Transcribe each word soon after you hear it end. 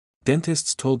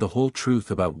Dentists told the whole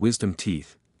truth about wisdom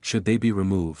teeth, should they be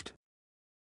removed?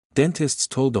 Dentists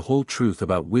told the whole truth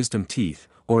about wisdom teeth,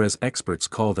 or as experts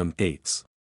call them, dates.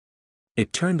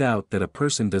 It turned out that a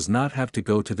person does not have to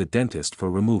go to the dentist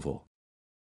for removal.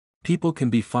 People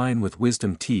can be fine with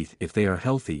wisdom teeth if they are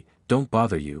healthy, don't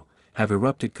bother you, have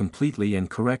erupted completely and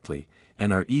correctly,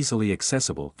 and are easily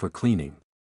accessible for cleaning.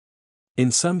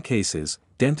 In some cases,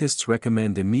 dentists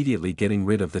recommend immediately getting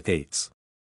rid of the dates.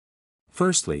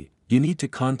 Firstly, you need to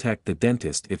contact the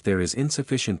dentist if there is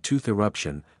insufficient tooth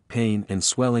eruption, pain and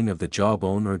swelling of the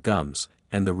jawbone or gums,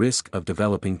 and the risk of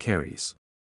developing caries.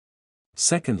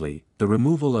 Secondly, the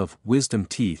removal of wisdom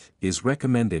teeth is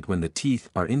recommended when the teeth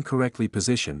are incorrectly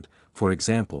positioned, for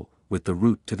example, with the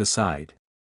root to the side.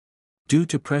 Due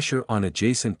to pressure on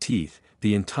adjacent teeth,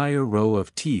 the entire row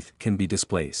of teeth can be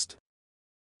displaced.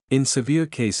 In severe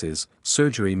cases,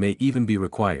 surgery may even be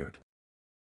required.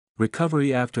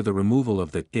 Recovery after the removal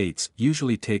of the dates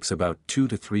usually takes about 2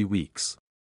 to 3 weeks.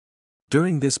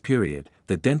 During this period,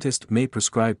 the dentist may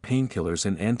prescribe painkillers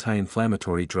and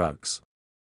anti-inflammatory drugs.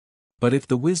 But if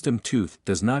the wisdom tooth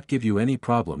does not give you any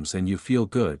problems and you feel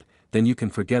good, then you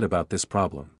can forget about this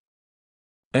problem.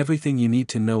 Everything you need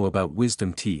to know about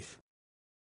wisdom teeth.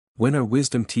 When are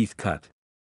wisdom teeth cut?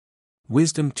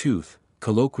 Wisdom tooth,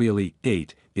 colloquially,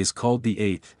 8, is called the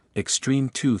 8th, extreme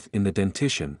tooth in the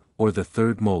dentition, or the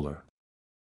third molar.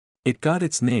 It got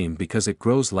its name because it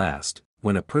grows last.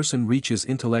 When a person reaches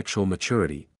intellectual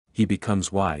maturity, he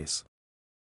becomes wise.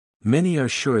 Many are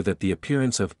sure that the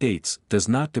appearance of dates does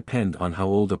not depend on how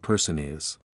old a person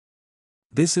is.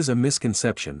 This is a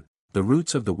misconception. The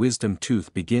roots of the wisdom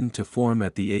tooth begin to form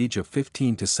at the age of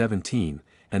 15 to 17,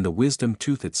 and the wisdom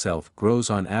tooth itself grows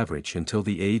on average until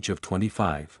the age of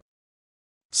 25.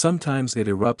 Sometimes it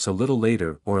erupts a little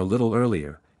later or a little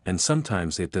earlier, and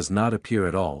sometimes it does not appear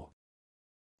at all.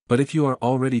 But if you are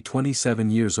already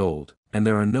 27 years old, and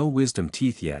there are no wisdom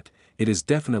teeth yet, it is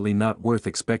definitely not worth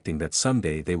expecting that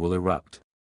someday they will erupt.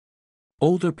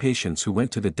 Older patients who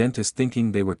went to the dentist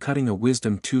thinking they were cutting a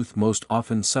wisdom tooth most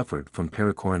often suffered from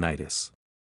pericoronitis.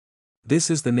 This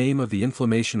is the name of the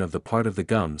inflammation of the part of the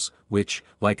gums, which,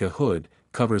 like a hood,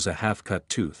 covers a half-cut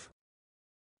tooth.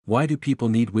 Why do people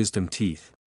need wisdom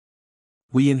teeth?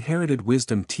 We inherited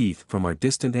wisdom teeth from our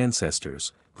distant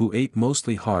ancestors, who ate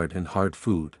mostly hard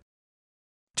food.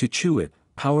 To chew it,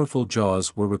 powerful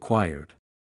jaws were required.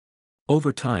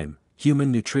 Over time,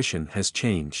 human nutrition has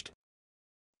changed.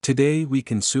 Today we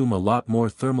consume a lot more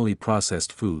thermally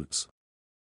processed foods.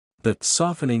 The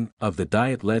softening of the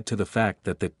diet led to the fact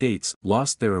that the dates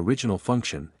lost their original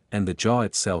function, and the jaw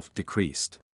itself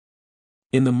decreased.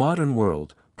 In the modern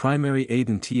world, primary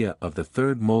adentia of the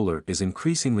third molar is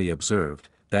increasingly observed,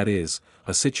 that is,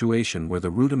 a situation where the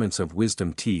rudiments of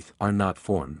wisdom teeth are not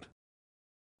formed.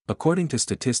 According to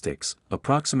statistics,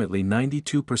 approximately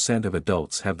 92% of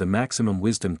adults have the maximum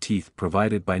wisdom teeth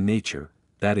provided by nature,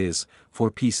 that is,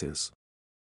 4 pieces.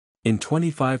 In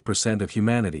 25% of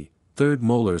humanity, third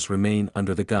molars remain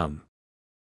under the gum.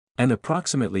 And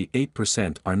approximately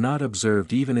 8% are not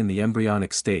observed even in the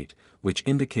embryonic state, which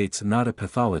indicates not a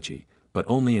pathology, but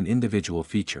only an individual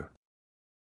feature.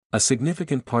 A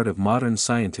significant part of modern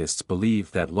scientists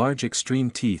believe that large extreme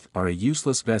teeth are a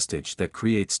useless vestige that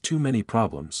creates too many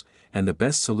problems, and the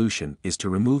best solution is to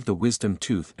remove the wisdom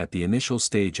tooth at the initial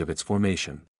stage of its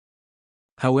formation.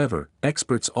 However,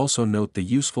 experts also note the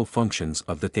useful functions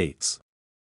of the dates.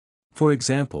 For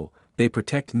example, they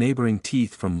protect neighboring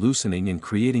teeth from loosening and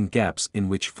creating gaps in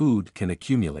which food can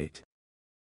accumulate.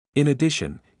 In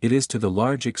addition, it is to the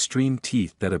large extreme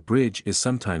teeth that a bridge is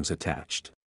sometimes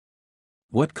attached.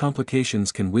 What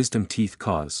complications can wisdom teeth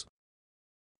cause?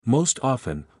 Most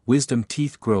often, wisdom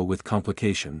teeth grow with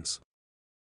complications.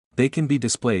 They can be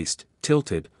displaced,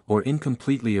 tilted, or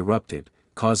incompletely erupted,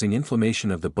 causing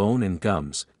inflammation of the bone and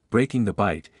gums, breaking the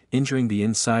bite, injuring the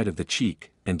inside of the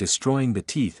cheek, and destroying the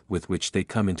teeth with which they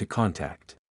come into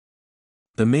contact.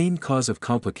 The main cause of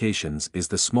complications is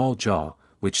the small jaw,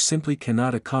 which simply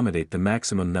cannot accommodate the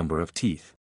maximum number of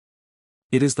teeth.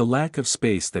 It is the lack of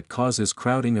space that causes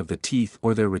crowding of the teeth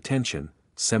or their retention,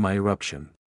 semi-eruption.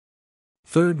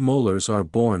 Third molars are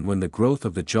born when the growth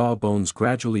of the jaw bones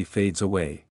gradually fades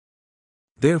away.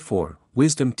 Therefore,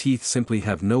 wisdom teeth simply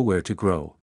have nowhere to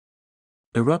grow.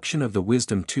 Eruption of the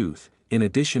wisdom tooth, in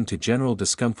addition to general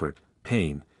discomfort,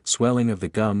 pain, swelling of the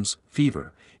gums,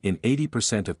 fever, in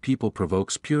 80% of people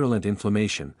provokes purulent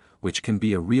inflammation, which can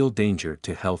be a real danger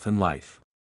to health and life.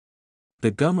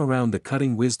 The gum around the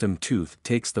cutting wisdom tooth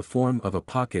takes the form of a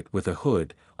pocket with a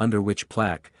hood, under which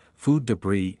plaque, food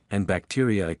debris, and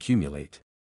bacteria accumulate.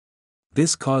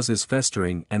 This causes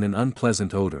festering and an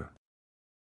unpleasant odor.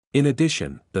 In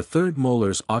addition, the third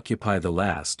molars occupy the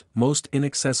last, most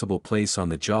inaccessible place on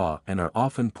the jaw and are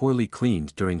often poorly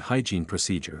cleaned during hygiene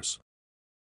procedures.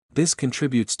 This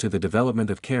contributes to the development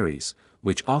of caries,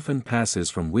 which often passes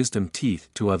from wisdom teeth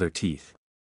to other teeth.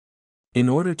 In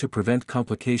order to prevent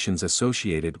complications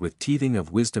associated with teething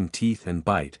of wisdom teeth and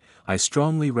bite, I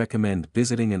strongly recommend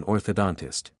visiting an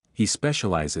orthodontist. He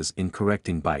specializes in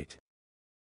correcting bite.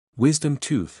 Wisdom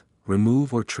tooth,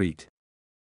 remove or treat.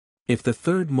 If the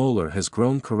third molar has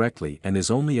grown correctly and is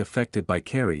only affected by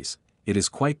caries, it is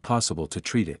quite possible to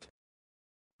treat it.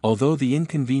 Although the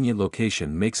inconvenient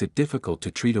location makes it difficult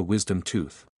to treat a wisdom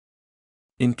tooth.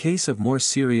 In case of more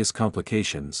serious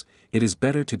complications, it is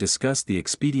better to discuss the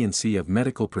expediency of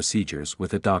medical procedures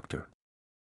with a doctor.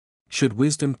 Should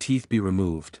wisdom teeth be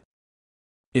removed?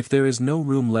 If there is no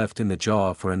room left in the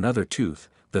jaw for another tooth,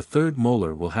 the third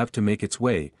molar will have to make its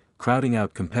way, crowding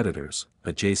out competitors,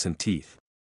 adjacent teeth.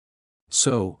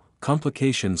 So,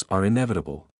 complications are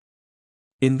inevitable.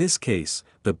 In this case,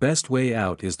 the best way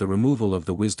out is the removal of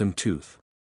the wisdom tooth.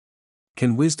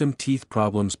 Can wisdom teeth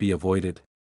problems be avoided?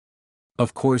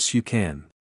 Of course you can.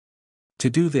 To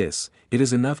do this, it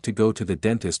is enough to go to the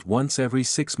dentist once every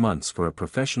 6 months for a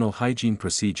professional hygiene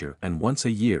procedure and once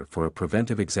a year for a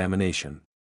preventive examination.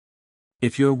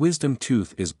 If your wisdom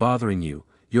tooth is bothering you,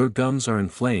 your gums are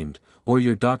inflamed, or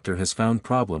your doctor has found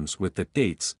problems with the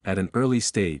dates at an early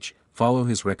stage, follow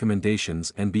his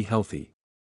recommendations and be healthy.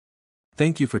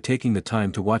 Thank you for taking the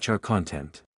time to watch our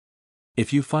content.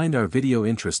 If you find our video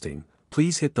interesting,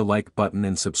 please hit the like button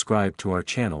and subscribe to our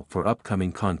channel for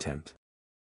upcoming content.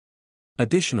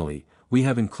 Additionally, we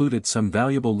have included some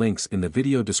valuable links in the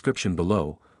video description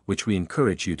below, which we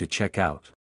encourage you to check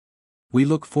out. We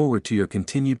look forward to your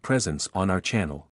continued presence on our channel.